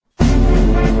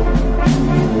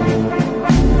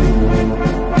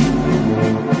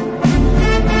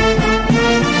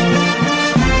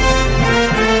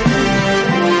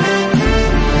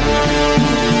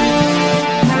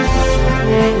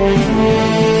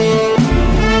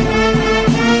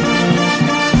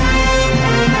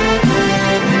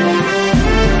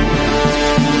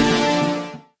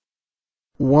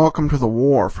welcome to The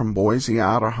War from Boise,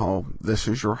 Idaho. This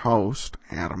is your host,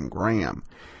 Adam Graham.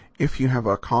 If you have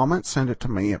a comment, send it to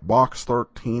me at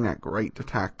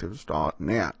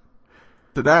box13@greatdetectives.net.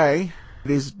 Today, it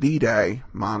is D-Day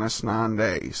minus 9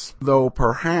 days, though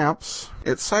perhaps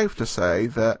it's safe to say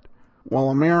that while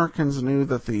Americans knew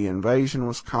that the invasion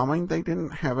was coming, they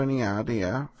didn't have any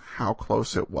idea how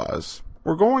close it was.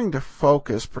 We're going to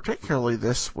focus, particularly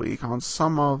this week, on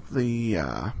some of the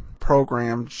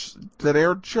programs that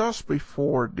aired just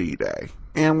before D-Day.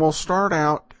 And we'll start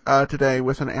out today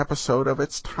with an episode of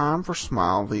It's Time for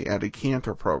Smile, the Eddie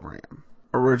Cantor program.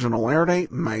 Original air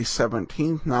date, May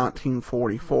 17,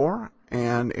 1944,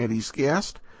 and Eddie's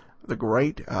guest, the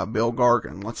great Bill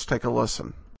Gargan. Let's take a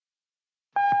listen.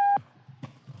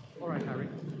 All right, Harry.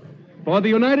 For the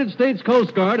United States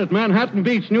Coast Guard at Manhattan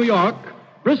Beach, New York,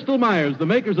 Bristol Myers, the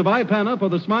makers of Ipana for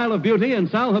the Smile of Beauty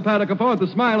and Sal Hepatica for the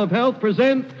Smile of Health,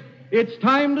 present It's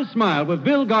Time to Smile with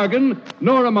Bill Gargan,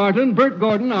 Nora Martin, Bert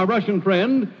Gordon, our Russian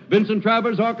friend, Vincent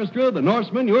Travers Orchestra, the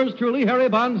Norsemen, yours truly, Harry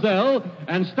Von Zell,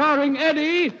 and starring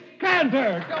Eddie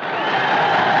Cantor.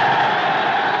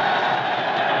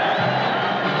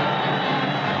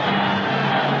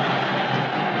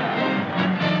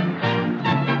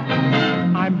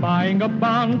 I'm buying a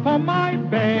bond for my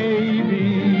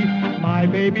baby. My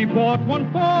baby bought one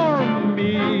for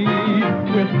me.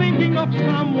 We're thinking of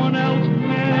someone else,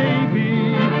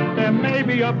 maybe. There may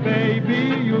be a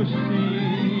baby, you see.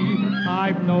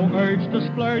 I've no urge to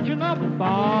splurge in a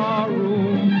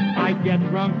barroom. I get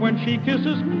drunk when she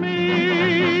kisses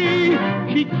me.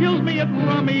 She kills me at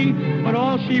rummy, but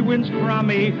all she wins from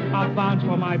me are bonds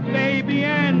for my baby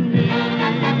and me.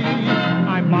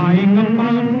 I'm buying a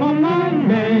bond for my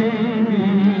baby.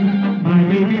 My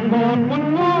baby bought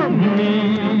one for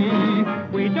me.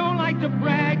 We don't like to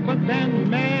brag, but then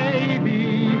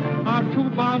maybe our two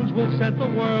bonds will set the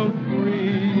world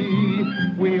free.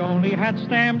 We only had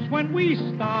stamps when we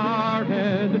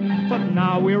started, but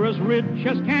now we're as rich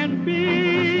as can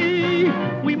be.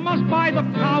 We must buy the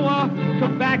power to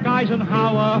back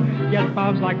Eisenhower, get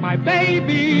bonds like my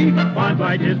baby, bonds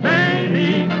like his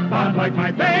baby, bonds like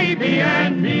my baby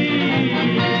and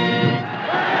me.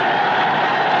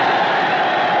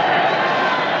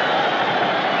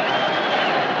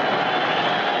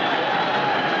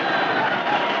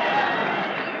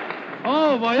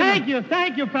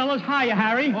 Thank you, fellas. Hiya,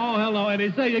 Harry. Oh, hello,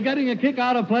 Eddie. Say, you're getting a kick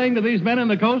out of playing to these men in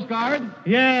the Coast Guard?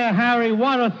 Yeah, Harry,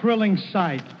 what a thrilling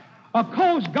sight. A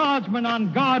Coast Guardsman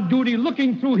on guard duty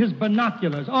looking through his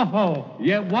binoculars. Oh.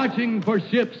 Yeah, watching for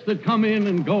ships that come in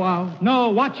and go out. No,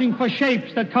 watching for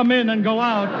shapes that come in and go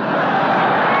out.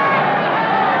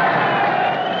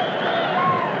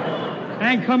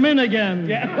 And come in again.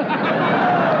 Yeah.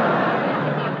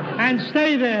 And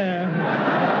stay there.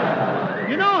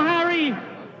 You know,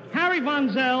 Harry Von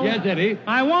Zell. Yes, Eddie?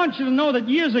 I want you to know that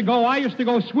years ago I used to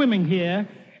go swimming here,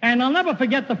 and I'll never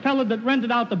forget the fella that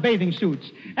rented out the bathing suits.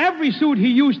 Every suit he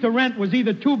used to rent was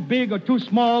either too big or too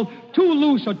small, too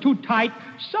loose or too tight,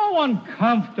 so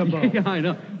uncomfortable. Yeah, I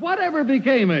know. Whatever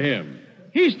became of him?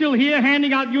 He's still here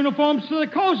handing out uniforms to the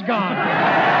Coast Guard.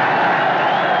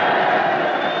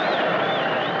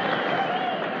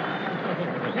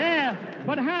 Yeah,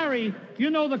 but Harry,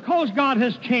 you know, the Coast Guard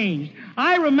has changed.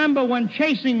 I remember when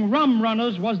chasing rum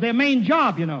runners was their main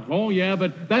job, you know. Oh, yeah,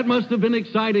 but that must have been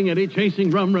exciting, Eddie,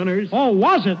 chasing rum runners. Oh,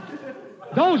 was it?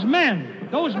 Those men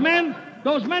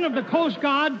of the Coast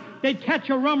Guard, they'd catch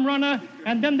a rum runner,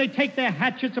 and then they'd take their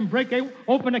hatchets and break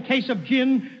open a case of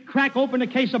gin, crack open a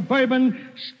case of bourbon,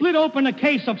 split open a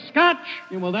case of scotch.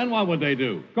 Yeah, well, then what would they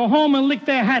do? Go home and lick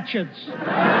their hatchets.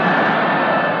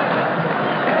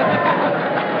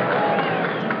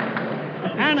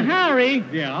 And Harry...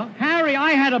 Yeah? Harry,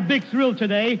 I had a big thrill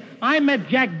today. I met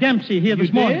Jack Dempsey here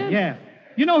this morning. Did? Yeah.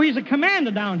 You know, he's a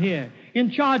commander down here,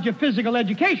 in charge of physical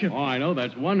education. Oh, I know.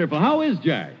 That's wonderful. How is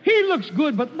Jack? He looks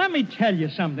good, but let me tell you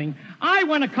something. I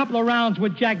went a couple of rounds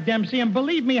with Jack Dempsey, and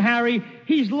believe me, Harry,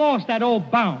 he's lost that old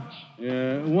bounce.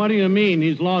 What do you mean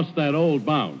he's lost that old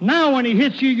bounce? Now when he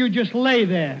hits you, you just lay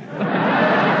there.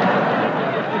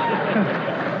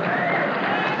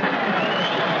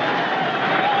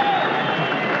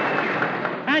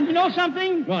 And you know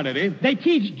something? What, Eddie? They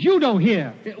teach judo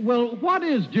here. Well, what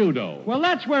is judo? Well,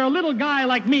 that's where a little guy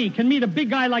like me can meet a big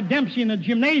guy like Dempsey in a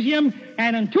gymnasium,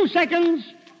 and in 2 seconds,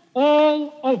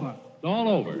 all over. All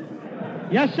over?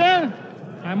 Yes, sir.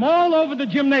 I'm all over the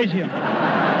gymnasium.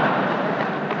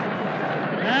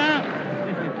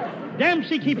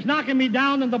 Dempsey keeps knocking me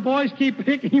down, and the boys keep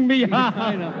picking me up.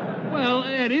 I know. Well,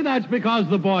 Eddie, that's because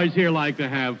the boys here like to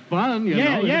have fun, you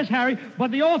know. Yes, Harry,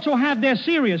 but they also have their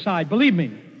serious side, believe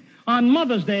me. On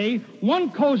Mother's Day,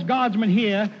 one Coast Guardsman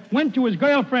here went to his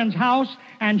girlfriend's house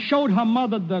and showed her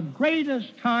mother the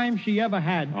greatest time she ever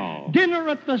had. Oh. Dinner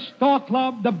at the Star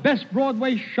Club, the best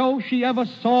Broadway show she ever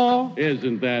saw.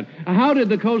 Isn't that? How did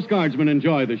the Coast Guardsman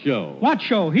enjoy the show? What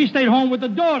show? He stayed home with the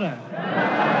daughter.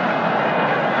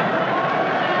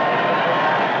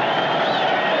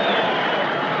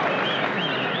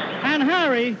 And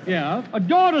Harry, Yeah?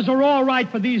 daughters are all right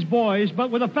for these boys, but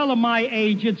with a fellow my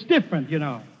age, it's different, you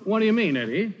know. What do you mean,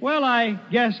 Eddie? Well, I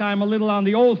guess I'm a little on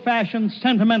the old-fashioned,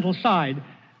 sentimental side.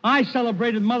 I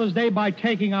celebrated Mother's Day by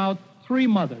taking out 3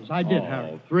 mothers. I did,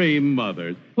 Harry. 3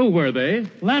 mothers. Who were they?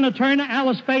 Lana Turner,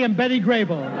 Alice Faye, and Betty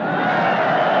Grable.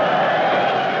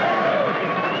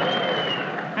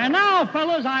 And now,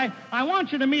 fellas, I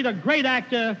want you to meet a great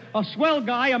actor, a swell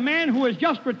guy, a man who has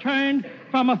just returned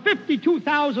from a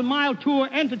 52,000-mile tour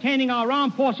entertaining our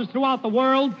armed forces throughout the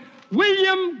world,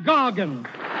 William Gargan.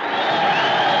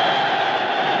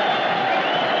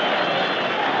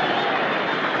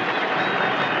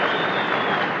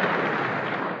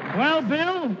 Well,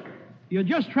 Bill, you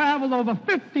just traveled over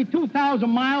 52,000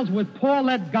 miles with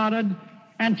Paulette Goddard.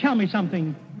 And tell me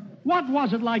something. What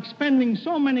was it like spending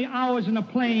so many hours in a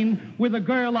plane with a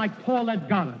girl like Paulette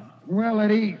Goddard? Well,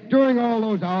 Eddie, during all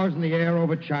those hours in the air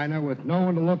over China with no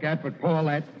one to look at but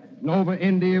Paulette, and over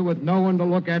India with no one to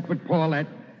look at but Paulette,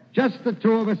 just the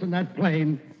 2 of us in that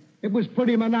plane, it was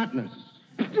pretty monotonous.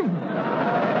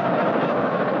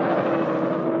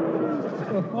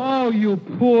 Oh, you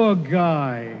poor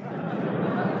guy.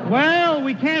 Well,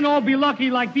 we can't all be lucky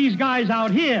like these guys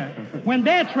out here. When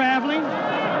they're traveling...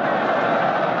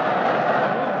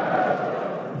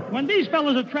 When these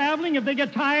fellas are traveling, if they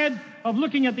get tired of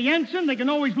looking at the ensign, they can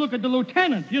always look at the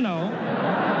lieutenant, you know.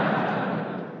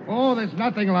 Oh, there's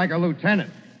nothing like a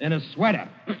lieutenant in a sweater.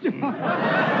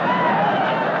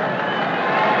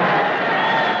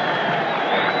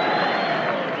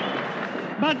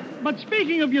 But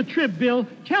speaking of your trip, Bill,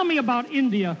 tell me about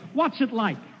India. What's it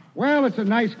like? Well, it's a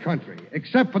nice country,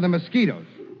 except for the mosquitoes.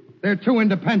 They're too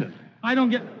independent. I don't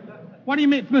get... What do you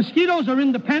mean? Mosquitoes are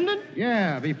independent?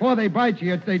 Yeah, before they bite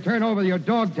you, they turn over your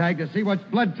dog tag to see what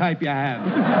blood type you have.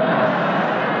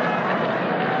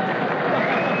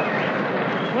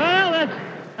 Well,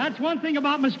 that's one thing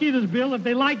about mosquitoes, Bill. If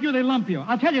they like you, they lump you.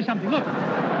 I'll tell you something. Look.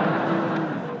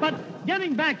 But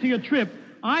getting back to your trip,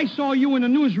 I saw you in a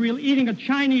newsreel eating a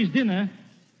Chinese dinner,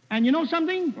 and you know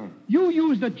something? You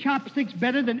used the chopsticks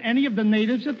better than any of the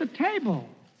natives at the table.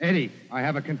 Eddie, I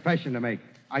have a confession to make.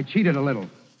 I cheated a little.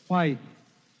 Why,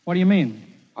 what do you mean?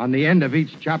 On the end of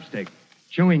each chopstick,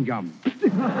 chewing gum.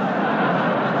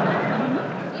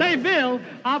 Say, Bill,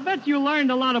 I'll bet you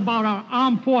learned a lot about our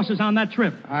armed forces on that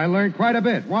trip. I learned quite a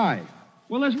bit. Why?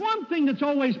 Well, there's one thing that's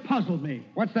always puzzled me.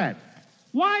 What's that?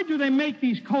 Why do they make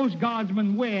these Coast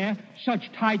Guardsmen wear such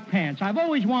tight pants? I've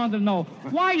always wanted to know.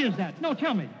 Why is that? No,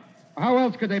 tell me. How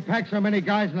else could they pack so many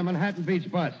guys in the Manhattan Beach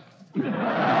bus?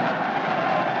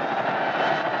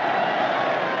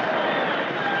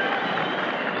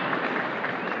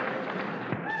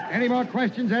 Any more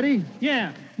questions, Eddie?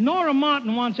 Yeah. Nora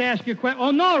Martin wants to ask you a question.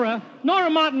 Oh, Nora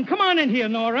Martin, come on in here,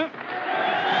 Nora.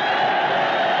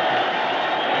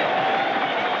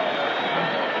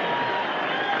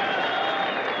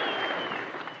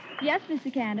 Yes,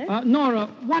 Mr. Candace? Nora,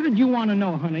 what did you want to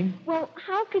know, honey? Well,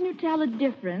 how can you tell the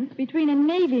difference between a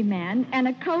Navy man and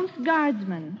a Coast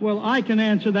Guardsman? Well, I can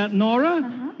answer that, Nora.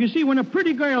 Uh-huh. You see, when a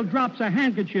pretty girl drops a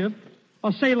handkerchief,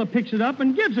 a sailor picks it up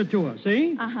and gives it to her,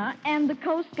 see? Uh-huh. And the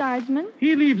Coast Guardsman?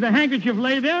 He leaves the handkerchief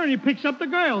lay there and he picks up the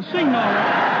girl. Sing, Nora.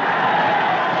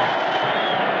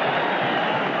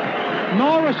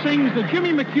 Nora sings the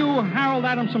Jimmy McHugh, Harold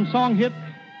Adamson song hit,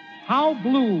 How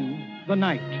Blue the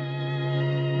Night.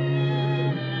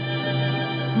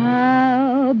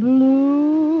 How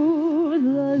blue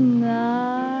the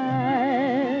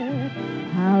night,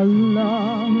 how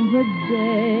long the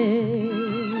day,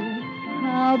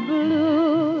 how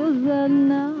blue the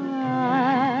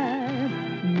night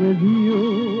with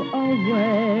you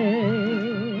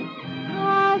away.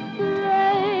 How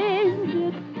strange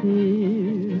it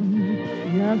seems,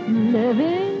 just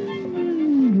living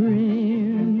in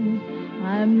dreams.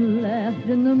 I'm left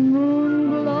in the moon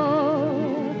glow.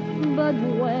 But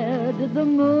where did the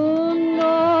moon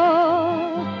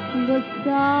go? The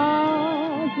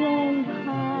stars on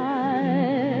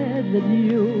high that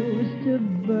used to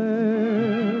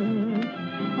burn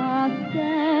are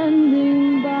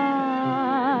standing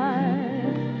by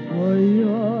for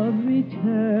your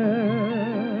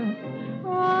return.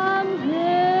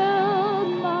 Until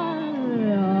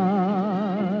my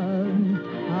arms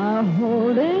are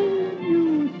holding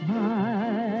you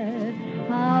tight,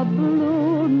 how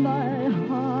blue my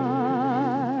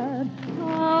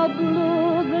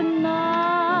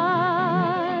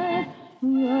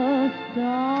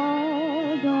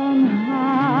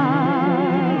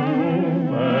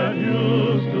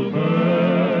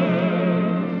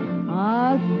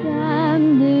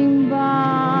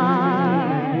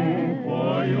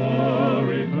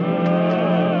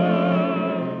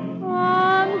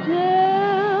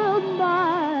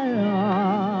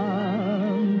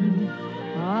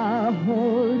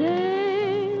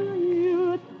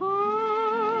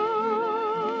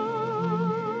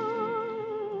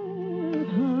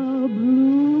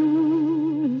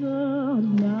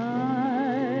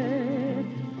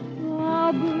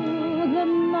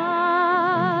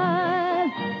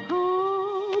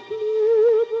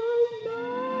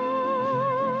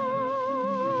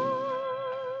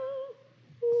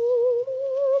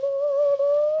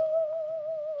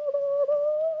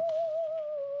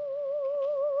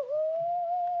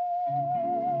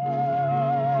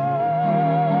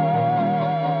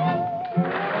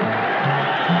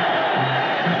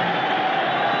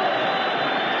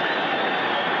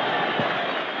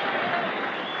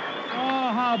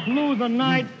blew the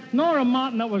night. Nora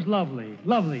Martin, that was lovely.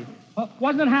 Lovely.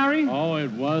 Wasn't it, Harry? Oh,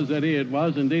 it was, Eddie. It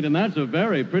was indeed. And that's a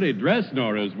very pretty dress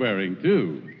Nora's wearing,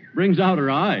 too. Brings out her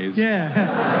eyes. Yeah.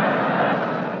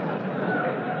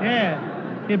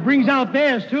 Yeah. It brings out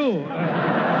theirs, too.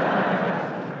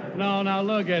 No, now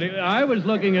look, Eddie. I was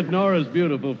looking at Nora's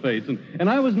beautiful face, and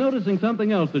I was noticing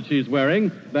something else that she's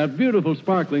wearing, that beautiful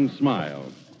sparkling smile.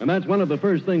 And that's one of the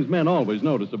first things men always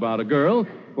notice about a girl,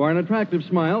 for an attractive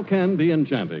smile can be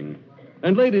enchanting.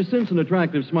 And ladies, since an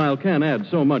attractive smile can add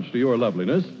so much to your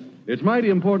loveliness, it's mighty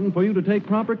important for you to take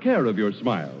proper care of your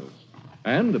smiles.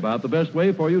 And about the best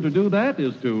way for you to do that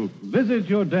is to visit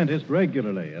your dentist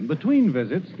regularly, and between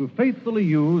visits to faithfully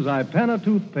use Ipana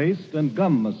toothpaste and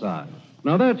gum massage.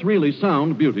 Now, that's really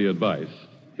sound beauty advice,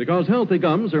 because healthy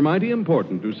gums are mighty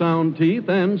important to sound teeth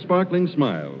and sparkling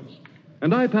smiles.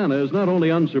 And Ipana is not only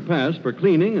unsurpassed for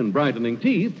cleaning and brightening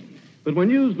teeth, but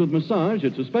when used with massage,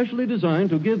 it's especially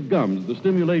designed to give gums the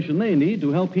stimulation they need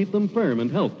to help keep them firm and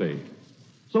healthy.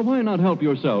 So why not help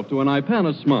yourself to an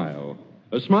Ipana smile?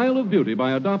 A smile of beauty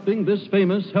by adopting this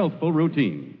famous healthful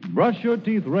routine. Brush your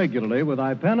teeth regularly with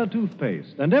Ipana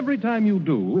toothpaste, and every time you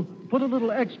do, put a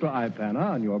little extra Ipana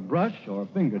on your brush or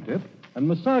fingertip and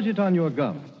massage it on your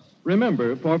gums.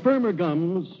 Remember, for firmer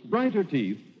gums, brighter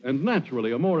teeth, and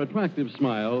naturally a more attractive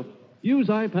smile, use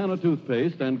Ipana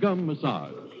toothpaste and gum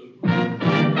massage.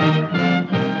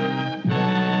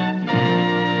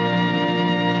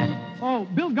 Oh,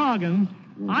 Bill Gargan,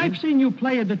 I've seen you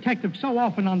play a detective so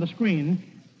often on the screen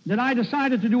that I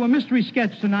decided to do a mystery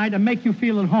sketch tonight and make you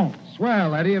feel at home.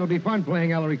 Swell, Eddie. It'll be fun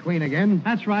playing Ellery Queen again.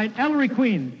 That's right, Ellery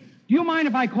Queen. Do you mind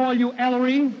if I call you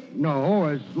Ellery? No,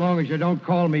 as long as you don't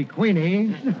call me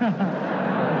Queenie.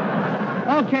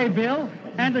 Okay, Bill.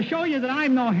 And to show you that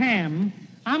I'm no ham,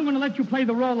 I'm going to let you play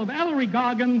the role of Ellery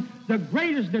Gargan, the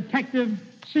greatest detective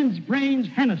since Brains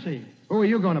Hennessy. Who are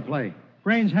you going to play?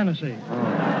 Brains Hennessy.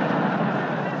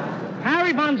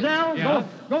 Harry Von Zell, Yeah?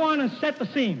 go on and set the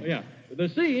scene. Yeah. The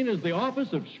scene is the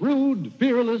office of shrewd,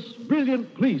 fearless,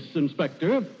 brilliant police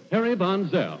inspector Harry Von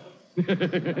Zell.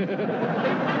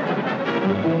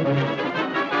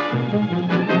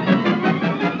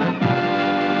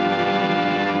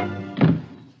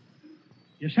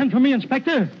 You sent for me,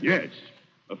 Inspector? Yes.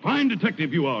 A fine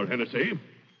detective you are, Hennessy.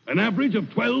 An average of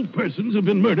 12 persons have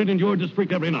been murdered in your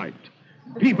district every night.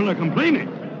 People are complaining.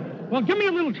 Well, give me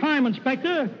a little time,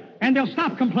 Inspector, and they'll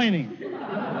stop complaining.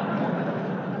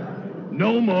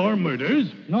 No more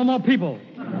murders? No more people.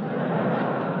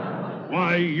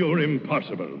 Why, you're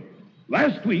impossible.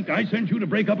 Last week, I sent you to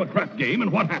break up a crap game,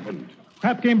 and what happened?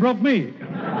 Crap game broke me.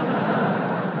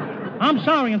 I'm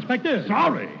sorry, Inspector.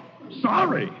 Sorry.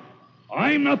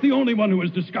 I'm not the only one who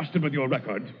is disgusted with your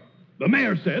record. The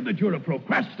mayor said that you're a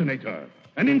procrastinator,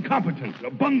 an incompetent, a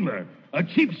bungler, a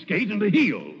cheapskate, and a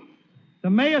heel. The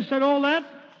mayor said all that?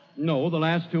 No, the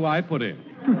last two I put in.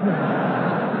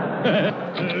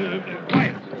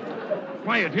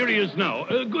 Quiet, here he is now.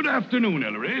 Good afternoon,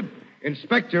 Ellery.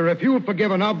 Inspector, if you'll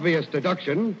forgive an obvious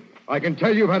deduction, I can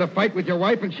tell you've had a fight with your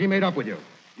wife and she made up with you.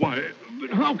 Why,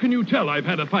 but how can you tell I've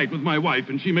had a fight with my wife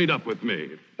and she made up with me?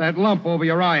 That lump over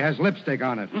your eye has lipstick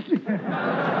on it.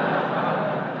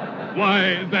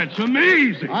 Why, that's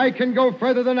amazing. I can go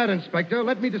further than that, Inspector.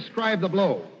 Let me describe the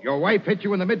blow. Your wife hit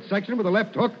you in the midsection with a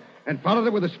left hook and followed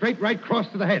it with a straight right cross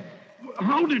to the head.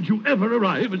 How did you ever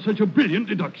arrive at such a brilliant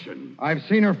deduction? I've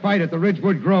seen her fight at the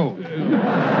Ridgewood Grove.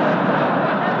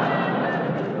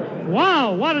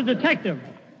 Wow, what a detective.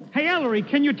 Hey, Ellery,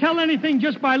 can you tell anything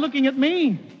just by looking at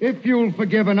me? If you'll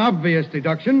forgive an obvious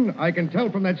deduction, I can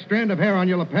tell from that strand of hair on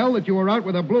your lapel that you were out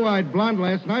with a blue-eyed blonde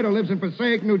last night who lives in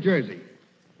Passaic, New Jersey.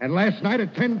 And last night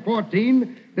at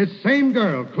 10:14, this same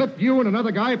girl clipped you and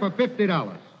another guy for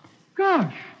 $50.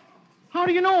 Gosh, how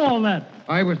do you know all that?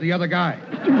 I was the other guy.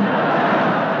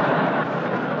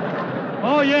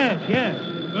 Oh, yes.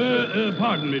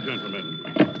 Pardon me, gentlemen.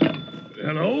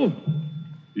 Hello?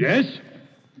 Yes?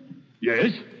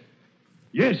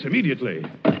 Yes, immediately.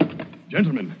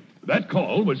 Gentlemen, that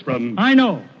call was from... I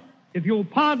know. If you'll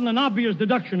pardon an obvious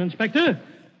deduction, Inspector,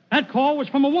 that call was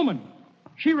from a woman.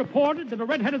 She reported that a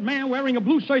red-headed man wearing a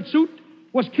blue suede suit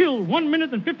was killed 1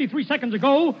 minute and 53 seconds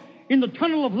ago in the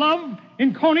Tunnel of Love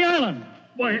in Coney Island.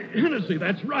 Why, Hennessy,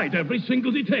 that's right. Every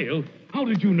single detail. How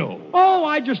did you know? Oh,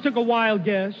 I just took a wild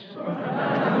guess.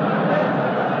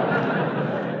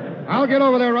 I'll get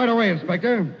over there right away,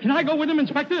 Inspector. Can I go with him,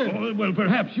 Inspector? Oh, well,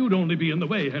 perhaps you'd only be in the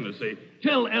way, Hennessy.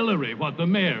 Tell Ellery what the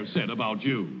mayor said about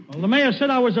you. Well, the mayor said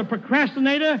I was a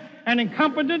procrastinator, an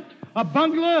incompetent, a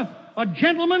bungler, a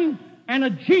gentleman, and a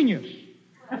genius.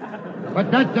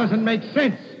 But that doesn't make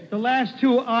sense. The last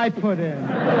two I put in.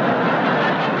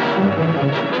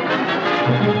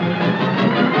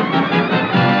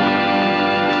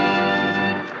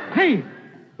 Hey,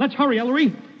 let's hurry,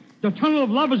 Ellery. The Tunnel of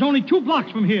Love is only 2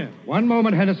 blocks from here. One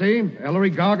moment, Hennessy.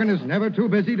 Ellery Gargan is never too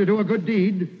busy to do a good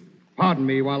deed. Pardon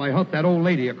me while I help that old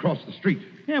lady across the street.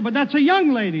 Yeah, but that's a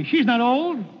young lady. She's not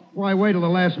old. Why wait till the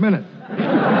last minute?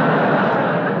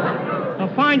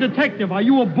 A fine detective. Are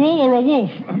you a bull or a wolf?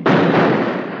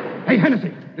 Hey,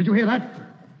 Hennessy, did you hear that?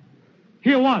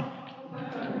 Hear what?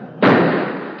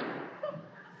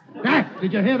 That!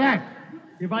 Did you hear that?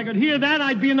 If I could hear that,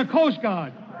 I'd be in the Coast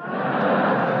Guard.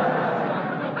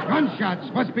 Gunshots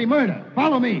must be murder.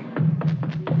 Follow me.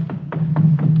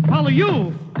 Follow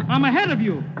you? I'm ahead of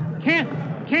you.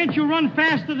 Can't you run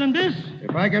faster than this?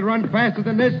 If I could run faster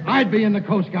than this, I'd be in the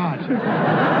Coast Guard.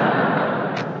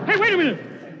 Hey, wait a minute.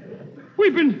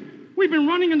 We've been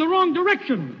running in the wrong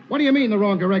direction. What do you mean the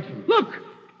wrong direction? Look,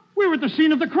 we're at the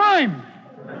scene of the crime.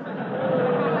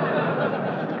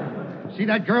 See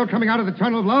that girl coming out of the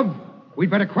Tunnel of Love? We'd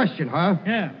better question her.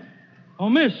 Yeah. Oh,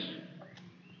 miss.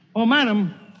 Oh,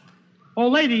 madam. Oh,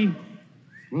 lady.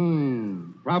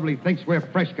 Probably thinks we're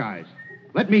fresh guys.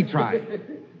 Let me try.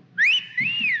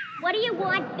 What do you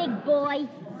want, big boy?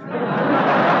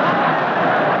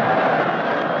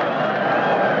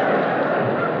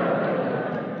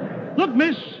 Look,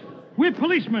 miss, we're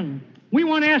policemen. We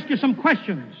want to ask you some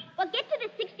questions. Well, get to the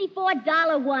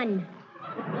 $64 one.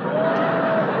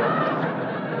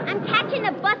 I'm catching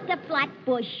a bus to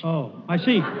Flatbush. Oh, I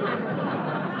see.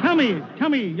 Tell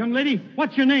me, young lady,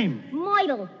 what's your name?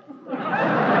 Moidle.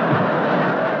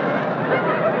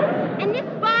 And this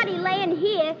body laying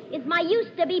here is my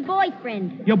used-to-be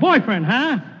boyfriend. Your boyfriend,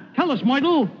 huh? Tell us,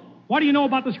 Moidle, what do you know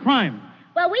about this crime?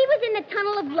 Well, we was in the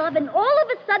Tunnel of Love, and all of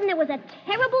a sudden there was a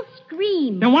terrible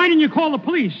scream. Then why didn't you call the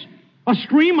police? A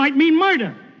scream might mean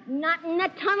murder. Not in the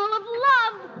Tunnel of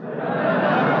Love.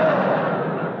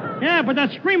 Yeah, but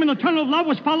that scream in the Tunnel of Love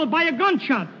was followed by a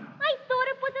gunshot. I thought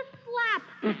it was a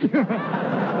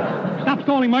slap. Stop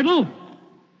stalling, Myrtle.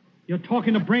 You're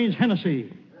talking to Brains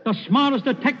Hennessy, the smartest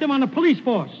detective on the police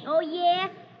force. Oh, yeah?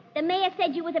 The mayor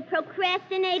said you was a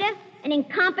procrastinator, an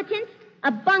incompetent,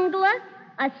 a bungler,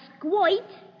 a squoit,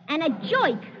 and a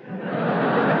joik.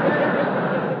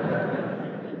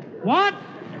 What?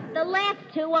 The last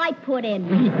 2 I put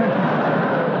in.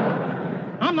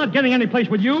 I'm not getting any place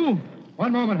with you.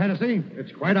 One moment, Hennessy.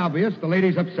 It's quite obvious the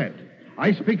lady's upset.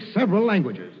 I speak several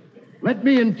languages. Let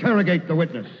me interrogate the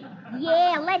witness.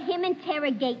 Yeah, let him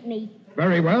interrogate me.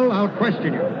 Very well, I'll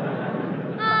question you.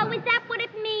 Oh, is that what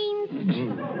it means?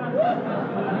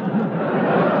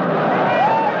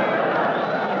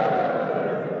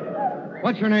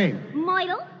 What's your name?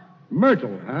 Myrtle?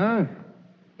 Myrtle, huh?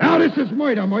 Now this is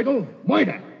Moida, Myrtle.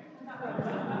 Moida.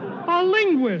 A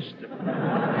linguist.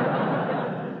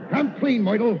 Come clean,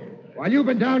 Myrtle. While you've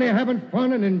been down here having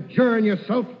fun and enjoying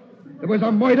yourself, there was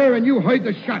a murder and you heard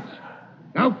the shots.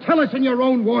 Now tell us in your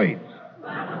own words.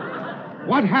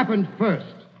 What happened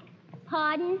first?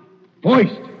 Pardon?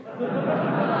 Voiced. Oh.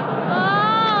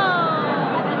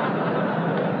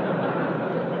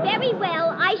 Very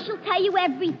well. I shall tell you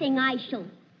everything, I shall.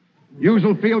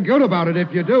 You'll feel good about it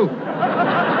if you do.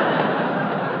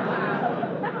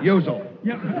 Usual.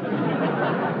 Yeah.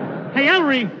 Hey,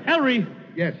 Ellery.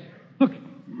 Yes. Look,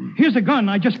 here's a gun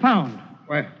I just found.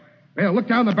 Well, look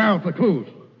down the barrel for clues.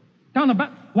 Down the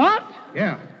back? What?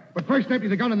 Yeah, but first empty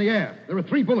the gun in the air. There are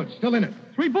 3 bullets still in it.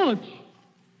 3 bullets?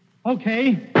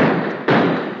 Okay.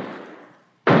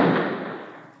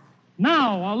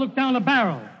 Now I'll look down the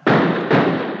barrel.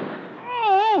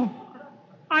 Oh!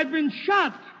 I've been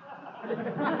shot.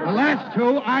 The last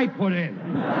 2 I put in.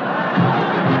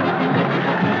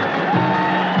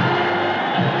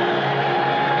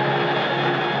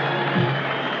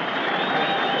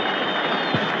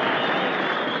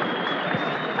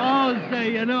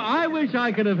 Say, I wish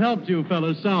I could have helped you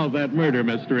fellas solve that murder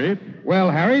mystery. Well,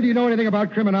 Harry, do you know anything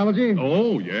about criminology?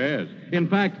 Oh, yes. In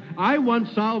fact, I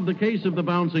once solved the case of the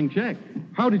bouncing check.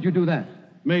 How did you do that?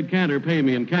 Made Cantor pay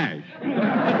me in cash.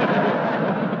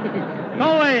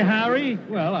 Go away, Harry.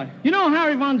 Well, You know,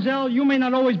 Harry Von Zell, you may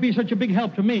not always be such a big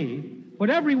help to me, but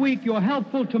every week you're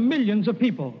helpful to millions of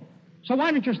people. So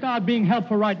why don't you start being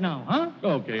helpful right now, huh?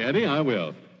 Okay, Eddie, I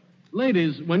will.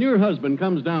 Ladies, when your husband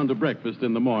comes down to breakfast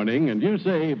in the morning and you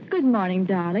say, Good morning,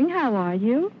 darling. How are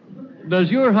you?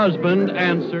 Does your husband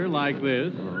answer like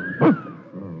this?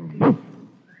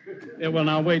 Yeah, well,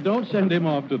 now, wait, don't send him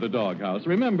off to the doghouse.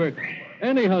 Remember,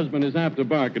 any husband is apt to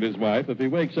bark at his wife if he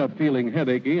wakes up feeling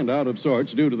headachy and out of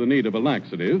sorts due to the need of a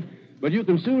laxative. But you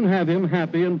can soon have him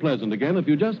happy and pleasant again if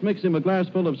you just mix him a glass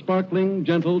full of sparkling,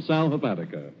 gentle Sal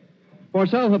Hepatica. For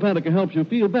Sal Hepatica helps you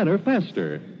feel better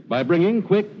faster. by bringing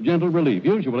quick, gentle relief,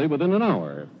 usually within an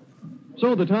hour.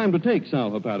 So the time to take Sal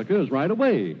Hepatica is right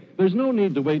away. There's no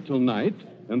need to wait till night,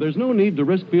 and there's no need to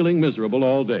risk feeling miserable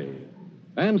all day.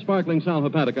 And sparkling Sal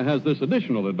Hepatica has this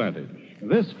additional advantage.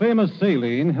 This famous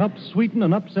saline helps sweeten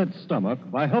an upset stomach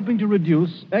by helping to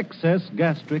reduce excess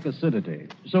gastric acidity.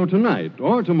 So tonight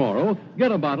or tomorrow,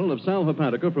 get a bottle of Sal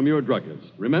Hepatica from your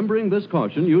druggist. Remembering this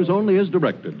caution, use only as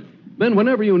directed. Then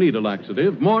whenever you need a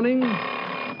laxative, morning,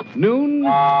 noon,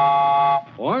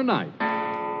 or night,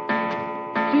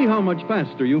 see how much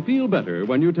faster you feel better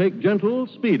when you take gentle,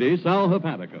 speedy Sal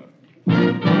Hepatica.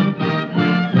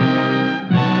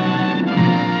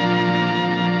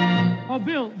 Oh,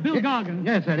 Bill Goggins.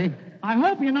 Yes, Eddie. I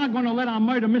hope you're not going to let our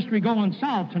murder mystery go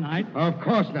unsolved tonight. Of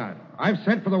course not. I've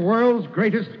sent for the world's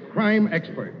greatest crime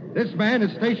expert. This man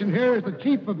is stationed here as the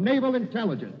chief of naval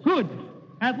intelligence. Good.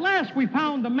 At last we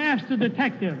found the master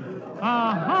detective.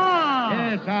 Aha!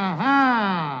 Yes,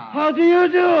 aha! How do you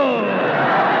do?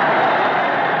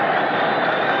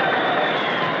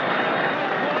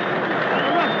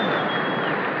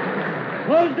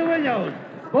 Close the windows.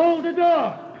 Bolt the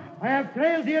door. I have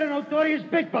trailed here a notorious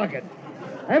pickpocket.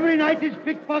 Every night this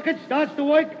pickpocket starts to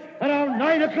work around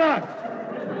 9 o'clock.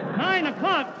 9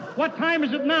 o'clock? What time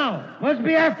is it now? Must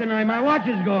be after 9. My watch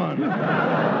is gone.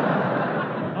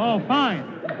 Oh, fine.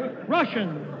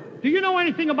 Russian, do you know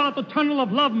anything about the Tunnel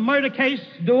of Love murder case?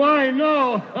 Do I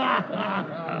know?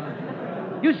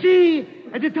 You see,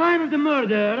 at the time of the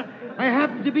murder, I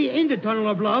happened to be in the Tunnel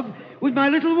of Love with my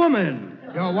little woman.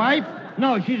 Your wife?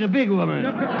 No, she's a big woman.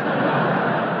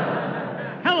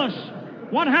 Tell us,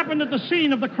 what happened at the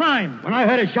scene of the crime? When I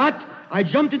heard a shot, I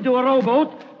jumped into a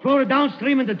rowboat, floated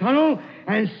downstream in the tunnel,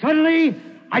 and suddenly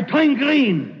I turned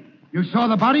green. You saw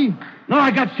the body? No,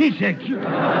 I got seasick.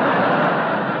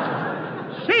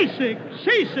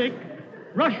 Seasick?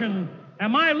 Russian,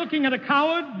 am I looking at a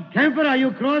coward? Kemper, are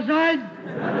you cross-eyed?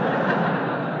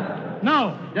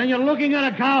 No. Then you're looking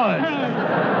at a coward.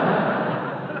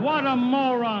 What a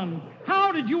moron.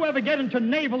 How did you ever get into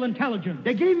naval intelligence?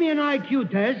 They gave me an IQ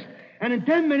test, and in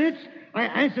 10 minutes, I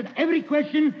answered every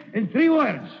question in 3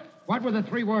 words. What were the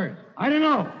 3 words? I don't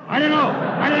know.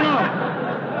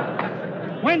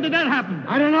 When did that happen?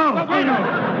 I don't know. But wait a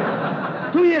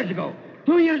minute. 2 years ago.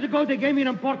 2 years ago, they gave me an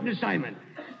important assignment.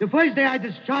 The first day, I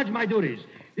discharged my duties.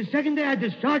 The second day, I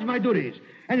discharged my duties.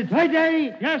 And the third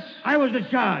day... Yes? I was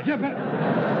discharged.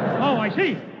 Oh, I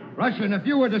see. Russian, if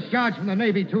you were discharged from the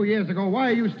Navy 2 years ago, why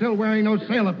are you still wearing those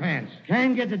sailor pants?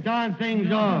 Can't get the darn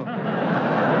things off.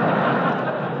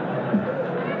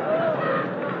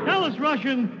 Tell us,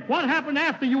 Russian, what happened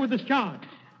after you were discharged?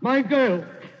 My girl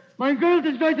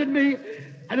deserted me,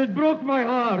 and it broke my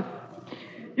heart.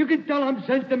 You can tell I'm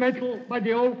sentimental by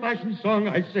the old-fashioned song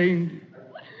I sing.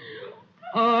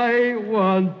 I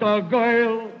want a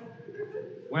girl.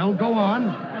 Well, go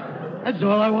on. That's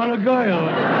all I want, a girl.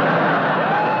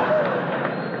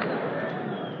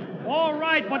 All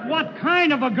right, but what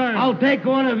kind of a girl? I'll take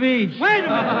one of each. Wait a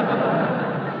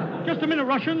minute. Just a minute,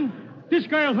 Russian. This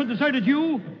girl who deserted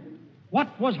you,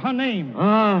 what was her name?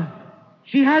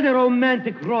 She had a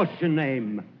romantic Russian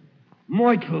name.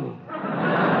 Moitel.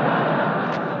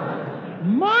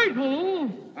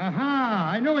 Moitel?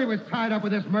 Aha, I knew he was tied up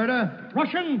with this murder.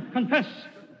 Russian, confess.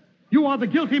 You are the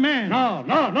guilty man. No.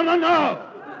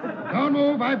 Don't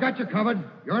move, I've got you covered.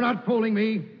 You're not fooling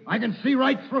me. I can see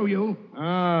right through you.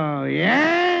 Oh,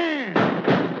 yeah?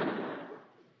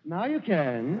 Now you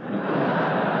can.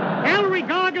 Ellery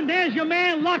Gargan, there's your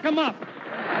man. Lock him up.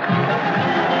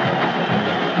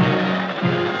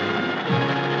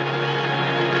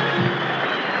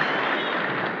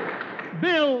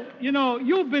 Bill, you know,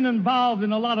 you've been involved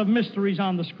in a lot of mysteries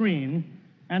on the screen,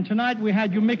 and tonight we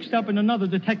had you mixed up in another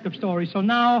detective story. So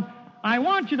now I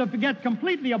want you to forget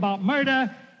completely about murder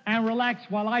and relax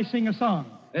while I sing a song.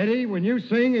 Eddie, when you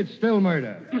sing, it's still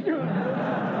murder.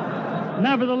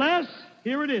 Nevertheless,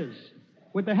 here it is.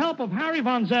 With the help of Harry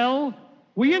Von Zell,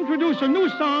 we introduce a new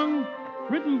song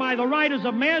written by the writers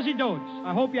of Mares y Dots.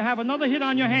 I hope you have another hit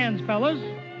on your hands, fellas.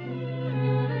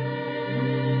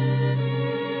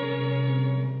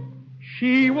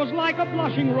 She was like a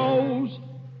blushing rose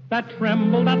that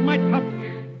trembled at my touch.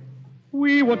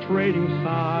 We were trading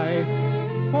sigh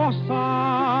for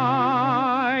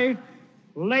sigh.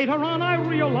 Later on, I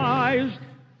realized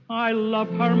I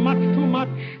loved her much too much.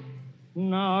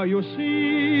 Now you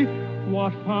see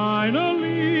what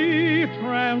finally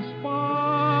transpired.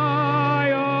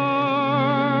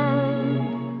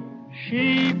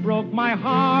 She broke my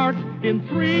heart in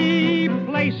 3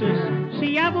 places: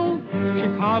 Seattle,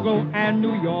 Chicago, and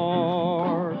New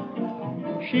York.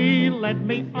 she led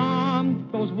me on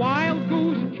those wild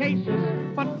goose chases.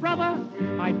 But, brother,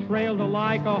 I trailed her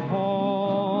like a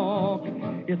hawk.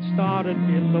 It started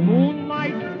in the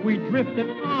moonlight. We drifted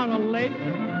on a lake.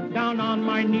 Down on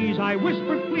my knees I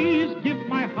whispered, please give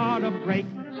my heart a break.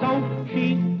 So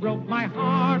she broke my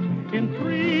heart in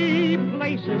 3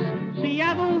 places: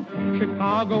 Seattle,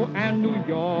 Chicago, and New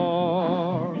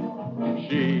York.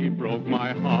 She broke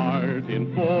my heart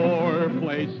in 4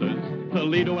 places: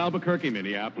 Toledo, Albuquerque,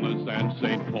 Minneapolis, and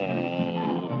St.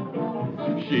 Paul.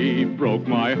 She broke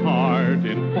my heart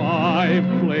in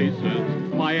 5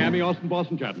 places: Miami, Austin,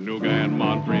 Boston, Chattanooga, and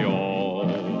Montreal.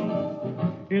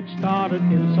 It started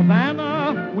in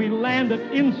Savannah. We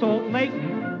landed in Salt Lake.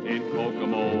 In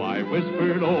Kokomo, I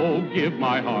whispered, oh, give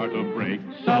my heart a break.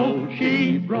 So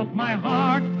she broke my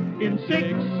heart in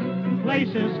 6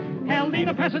 places: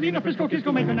 Helena, Pasadena, Frisco,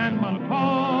 Kisco, Macon, and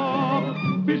Montauk.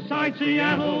 Besides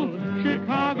Seattle,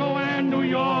 Chicago, and New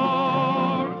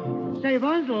York. Say,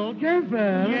 Wenzel,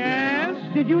 Kemper. Yes?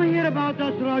 Did you hear about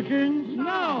us Russians?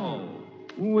 No.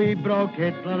 We broke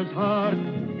Hitler's heart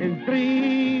in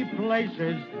 3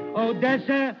 places: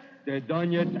 Odessa, the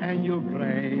Donetsk, and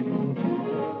Ukraine.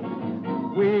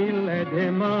 We led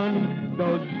him on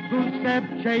those two-step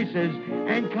chases,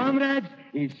 and comrades,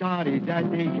 he's sorry that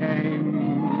he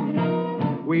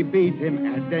came. We beat him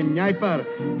at the Dnieper.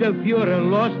 The Fuhrer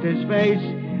lost his face,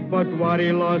 but what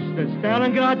he lost at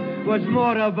Stalingrad was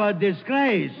more of a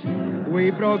disgrace.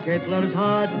 We broke Hitler's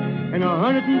heart in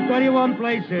 121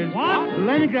 places. What?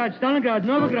 Leningrad, Stalingrad,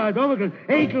 Novograd, Overgrad,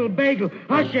 Ekel, Bagel,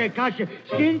 Hashe, Kashe,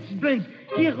 Skins, Splints,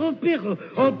 Kichel, Pichel,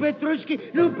 O Petrushki,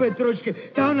 Nu Petrushki,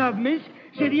 Town of Minsk,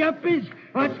 City of Pinsk,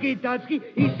 Hotsky, Totsky,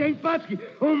 East St. Patsky,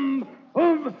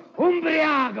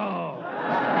 Umbriago.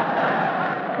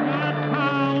 Not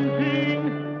counting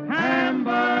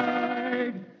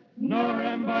Hamburg,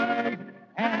 Nuremberg,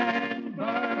 and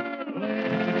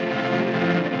Berlin.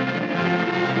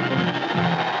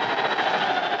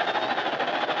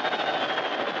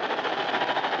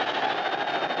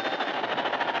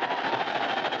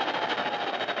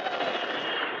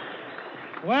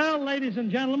 Well, ladies and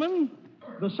gentlemen,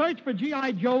 the search for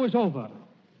G.I. Joe is over.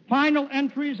 Final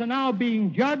entries are now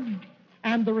being judged,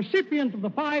 and the recipient of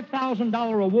the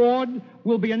 $5,000 award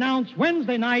will be announced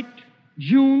Wednesday night,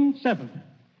 June 7th.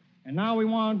 And now we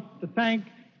want to thank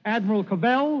Admiral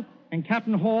Cavell and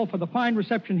Captain Hall for the fine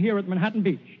reception here at Manhattan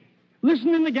Beach.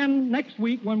 Listen in again next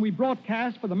week when we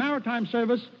broadcast for the Maritime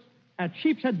Service at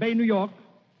Sheepshead Bay, New York,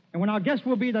 and when our guest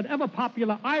will be that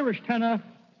ever-popular Irish tenor,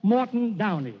 Morton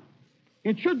Downey.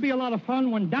 It should be a lot of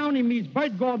fun when Downey meets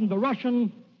Bert Gordon, the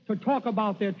Russian, to talk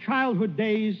about their childhood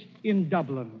days in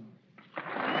Dublin.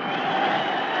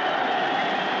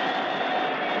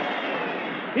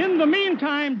 In the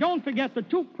meantime, don't forget the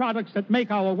 2 products that make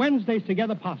our Wednesdays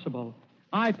together possible.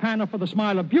 Ipana for the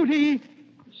smile of beauty,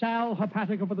 Sal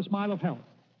Hepatica for the smile of health.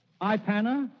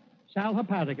 Ipana, Sal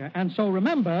Hepatica. And so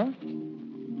remember,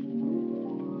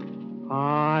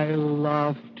 I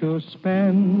love to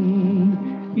spend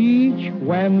each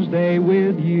Wednesday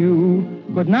with you.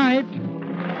 Good night.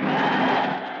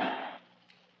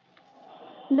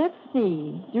 Let's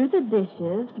see. Do the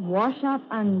dishes, wash up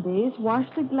undies, wash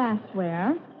the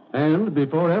glassware. And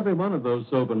before every one of those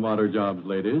soap and water jobs,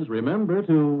 ladies, remember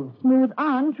to... Smooth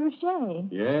on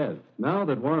Trouchet. Yes. Now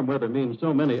that warm weather means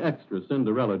so many extra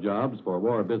Cinderella jobs for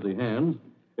war-busy hands,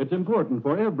 it's important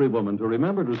for every woman to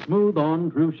remember to smooth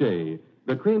on Trouchet,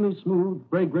 the creamy, smooth,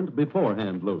 fragrant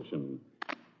beforehand lotion.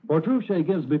 For Trouchet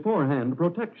gives beforehand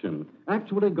protection.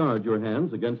 Actually guard your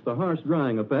hands against the harsh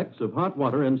drying effects of hot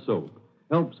water and soap.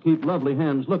 Helps keep lovely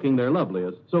hands looking their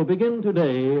loveliest. So begin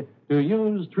today to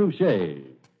use Trouchet.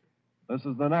 This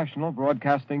is the National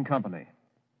Broadcasting Company.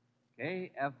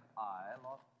 KFI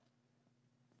Los...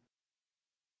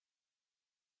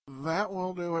 That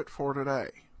will do it for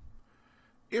today.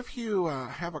 If you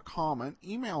have a comment,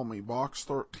 email me,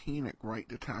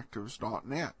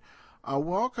 box13@greatdetectives.net. I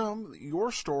welcome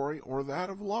your story or that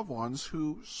of loved ones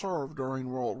who served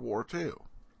during World War II.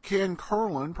 Ken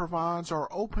Curlin provides our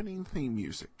opening theme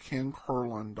music,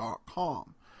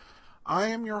 KenCurlin.com. I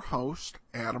am your host,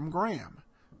 Adam Graham.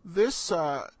 This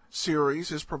series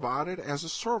is provided as a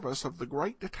service of the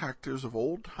Great Detectives of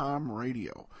Old Time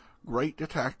Radio,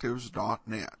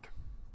 greatdetectives.net.